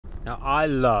Now I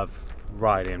love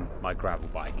riding my gravel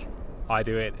bike. I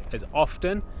do it as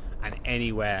often and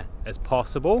anywhere as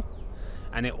possible,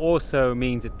 and it also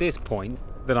means at this point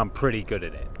that I'm pretty good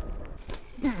at it.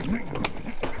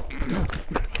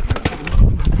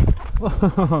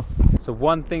 So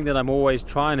one thing that I'm always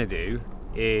trying to do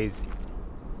is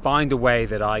find a way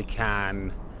that I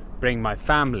can bring my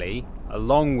family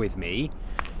along with me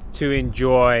to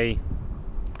enjoy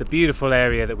the beautiful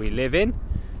area that we live in,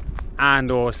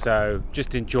 and also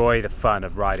just enjoy the fun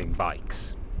of riding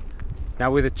bikes.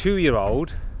 Now with a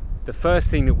 2-year-old, the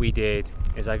first thing that we did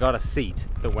is I got a seat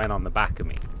that went on the back of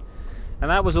me. And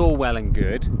that was all well and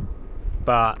good,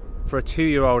 but for a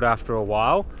 2-year-old after a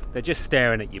while, they're just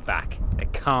staring at your back.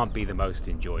 It can't be the most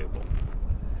enjoyable.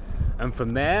 And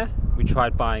from there, we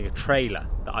tried buying a trailer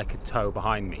that I could tow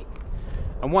behind me.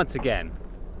 And once again,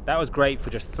 that was great for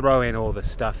just throwing all the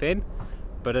stuff in,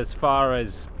 but as far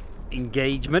as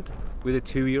engagement with a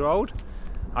 2-year-old,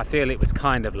 I feel it was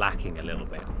kind of lacking a little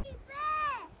bit.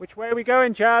 Which way are we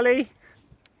going, Charlie?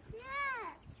 Yeah.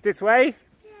 This way?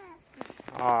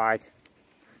 Yeah. Alright.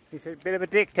 He's a bit of a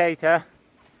dictator.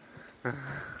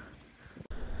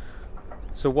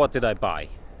 So what did I buy?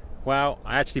 Well,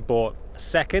 I actually bought a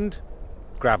second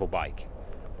gravel bike.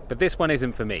 But this one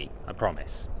isn't for me, I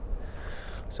promise.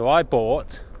 So I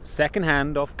bought,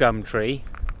 second-hand off Gumtree,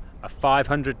 a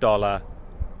 $500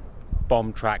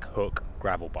 Bombtrack Hook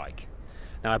gravel bike.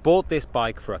 Now I bought this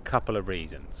bike for a couple of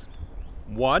reasons.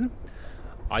 One,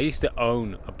 I used to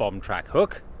own a Bombtrack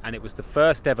Hook, and it was the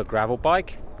first ever gravel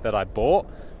bike that I bought,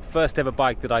 first ever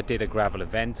bike that I did a gravel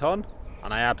event on,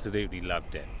 and I absolutely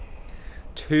loved it.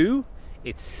 Two,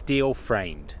 it's steel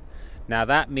framed. Now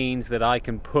that means that I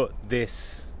can put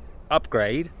this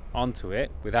upgrade onto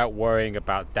it without worrying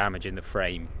about damaging the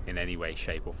frame in any way,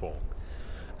 shape or form.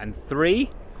 And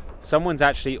three, someone's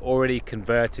actually already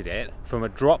converted it from a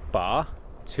drop bar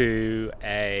to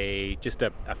just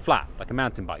a flat, like a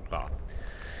mountain bike bar.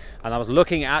 And I was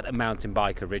looking at a mountain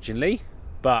bike originally,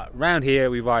 but round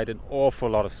here we ride an awful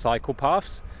lot of cycle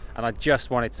paths, and I just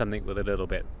wanted something with a little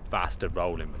bit faster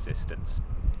rolling resistance.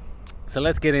 So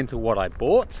let's get into what I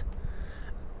bought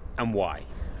and why.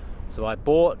 So I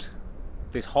bought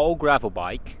this whole gravel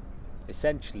bike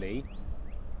essentially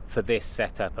for this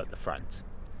setup at the front.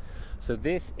 So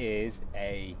this is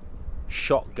a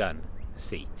shotgun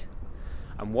seat,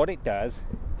 and what it does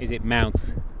is it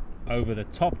mounts over the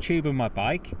top tube of my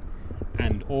bike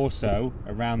and also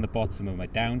around the bottom of my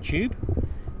down tube.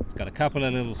 It's got a couple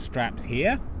of little straps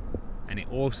here, and it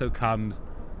also comes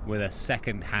with a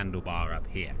second handlebar up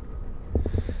here.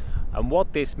 And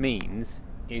what this means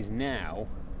is now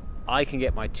I can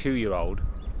get my 2-year-old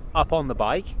up on the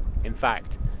bike. In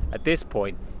fact, at this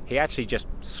point, he actually just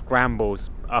scrambles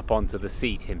up onto the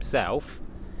seat himself,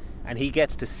 and he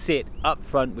gets to sit up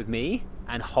front with me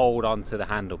and hold onto the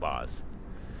handlebars.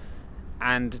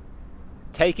 And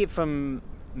take it from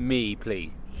me,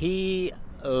 please, he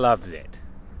loves it.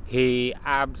 He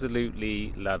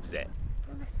absolutely loves it.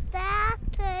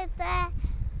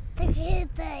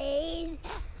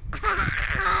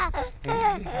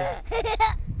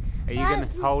 Are you going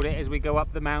to hold it as we go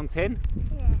up the mountain?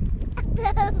 Yeah.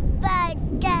 The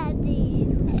spaghetti.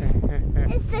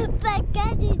 It's the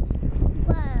spaghetti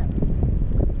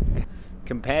one.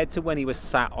 Compared to when he was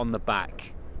sat on the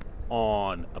back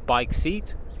on a bike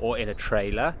seat or in a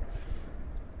trailer,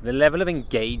 the level of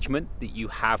engagement that you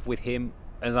have with him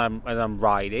as I'm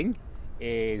riding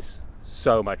is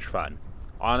so much fun.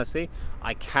 Honestly,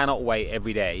 I cannot wait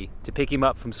every day to pick him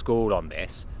up from school on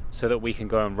this so that we can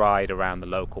go and ride around the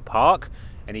local park,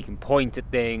 and he can point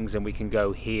at things and we can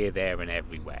go here, there and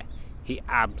everywhere. He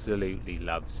absolutely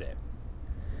loves it.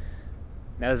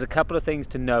 Now there's a couple of things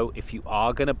to note if you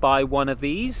are going to buy one of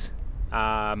these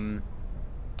that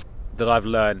I've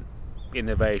learned in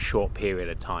a very short period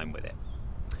of time with it.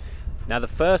 Now the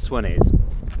first one is,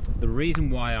 the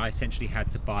reason why I essentially had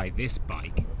to buy this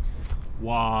bike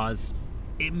was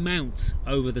it mounts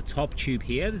over the top tube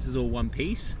here, this is all one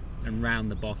piece, and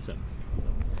round the bottom.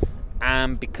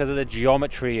 And because of the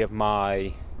geometry of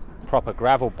my proper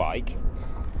gravel bike,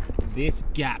 this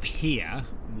gap here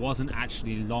wasn't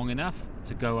actually long enough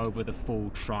to go over the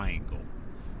full triangle.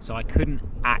 So I couldn't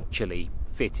actually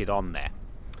fit it on there.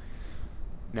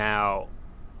 Now,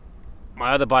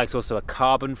 my other bike's also a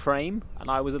carbon frame, and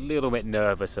I was a little bit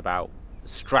nervous about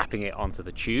strapping it onto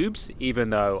the tubes, even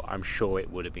though I'm sure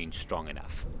it would have been strong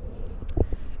enough.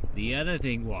 The other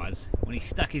thing was, when he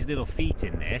stuck his little feet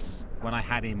in this, when I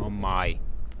had him on my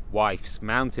wife's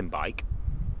mountain bike,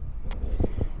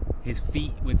 his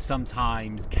feet would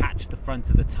sometimes catch the front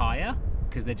of the tyre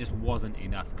because there just wasn't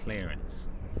enough clearance.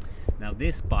 Now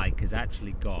this bike has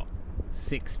actually got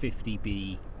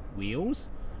 650B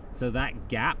wheels, so that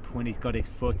gap when he's got his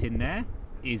foot in there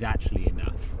is actually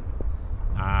enough.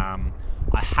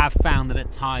 I have found that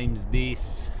at times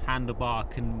this handlebar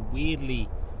can weirdly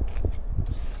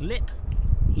slip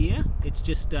here. It's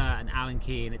just an Allen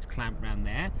key and it's clamped around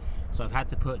there, so I've had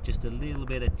to put just a little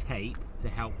bit of tape to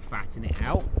help fatten it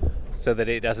out so that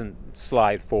it doesn't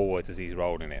slide forwards as he's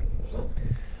rolling it.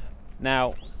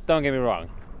 Now, don't get me wrong,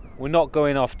 we're not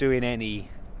going off doing any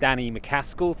Danny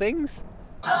McCaskill things.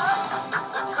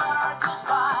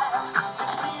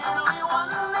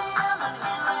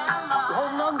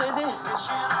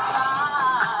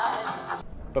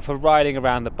 But for riding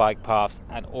around the bike paths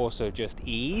and also just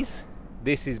ease,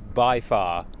 this is by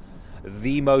far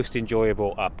the most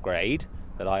enjoyable upgrade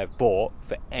that I have bought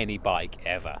for any bike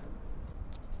ever.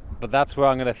 But that's where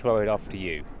I'm going to throw it off to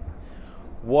you.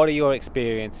 What are your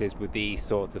experiences with these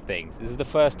sorts of things? This is the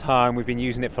first time we've been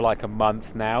using it for like a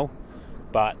month now,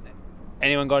 but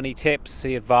anyone got any tips,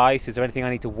 any advice? Is there anything I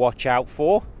need to watch out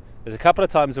for? There's a couple of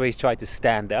times where he's tried to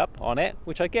stand up on it,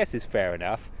 which I guess is fair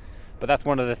enough, but that's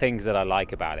one of the things that I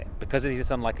like about it. Because he's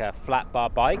just on like a flat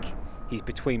bar bike, he's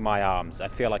between my arms. I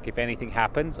feel like if anything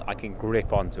happens, I can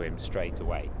grip onto him straight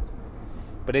away.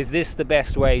 But is this the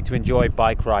best way to enjoy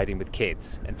bike riding with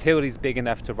kids? Until he's big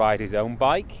enough to ride his own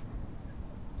bike?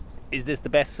 Is this the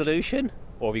best solution?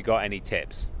 Or have you got any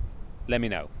tips? Let me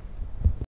know.